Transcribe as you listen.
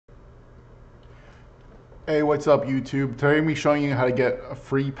Hey, what's up YouTube? Today I'm going to be showing you how to get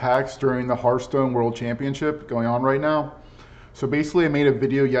free packs during the Hearthstone World Championship going on right now. So basically I made a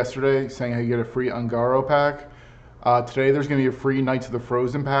video yesterday saying how you get a free Ungaro pack. Today there's going to be a free Knights of the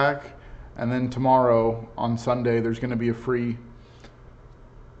Frozen pack. And then tomorrow on Sunday there's going to be a free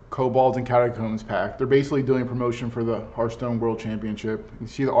Kobolds and Catacombs pack. They're basically doing promotion for the Hearthstone World Championship. You can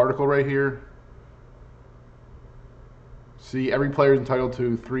see the article right here. See, every player is entitled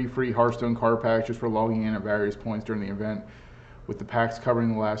to 3 free Hearthstone card packs just for logging in at various points during the event, with the packs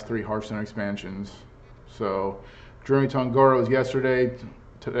covering the last 3 Hearthstone expansions. So, Journey to Ungaro is yesterday,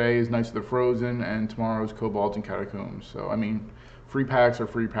 today is Knights of the Frozen, and tomorrow is Kobolds and Catacombs. So, I mean, free packs are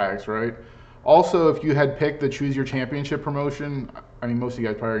free packs, right? Also, if you had picked the Choose Your Championship promotion, I mean, most of you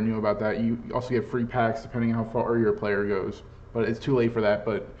guys probably knew about that. You also get free packs depending on how far your player goes. But it's too late for that,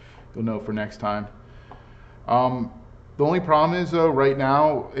 but you'll know for next time. The only problem is, though, right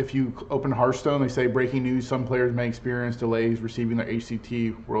now, if you open Hearthstone, they say breaking news: some players may experience delays receiving their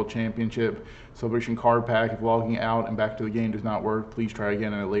HCT World Championship Celebration card pack. If logging out and back to the game does not work, please try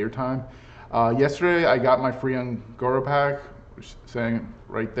again at a later time. Yesterday, I got my free Ungoro pack, which is saying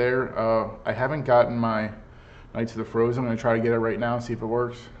right there. I haven't gotten my Knights of the Frozen. I'm going to try to get it right now, see if it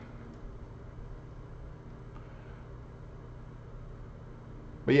works.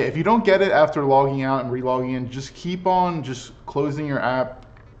 But yeah, if you don't get it after logging out and re-logging in, just keep on just closing your app,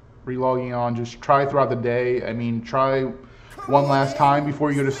 re-logging on. Just try throughout the day. I mean, try one last time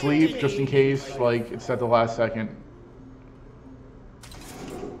before you go to sleep, just in case like it's at the last second.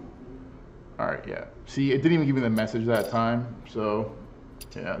 All right, yeah. See, it didn't even give me the message that time, so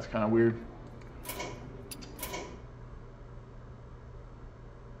yeah, it's kind of weird.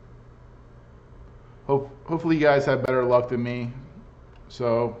 Hopefully you guys have better luck than me.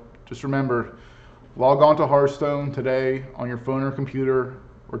 So just remember, log on to Hearthstone today on your phone or computer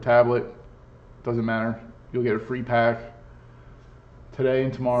or tablet. Doesn't matter. You'll get a free pack today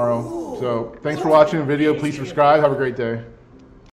and tomorrow. So thanks for watching the video. Please subscribe. Have a great day.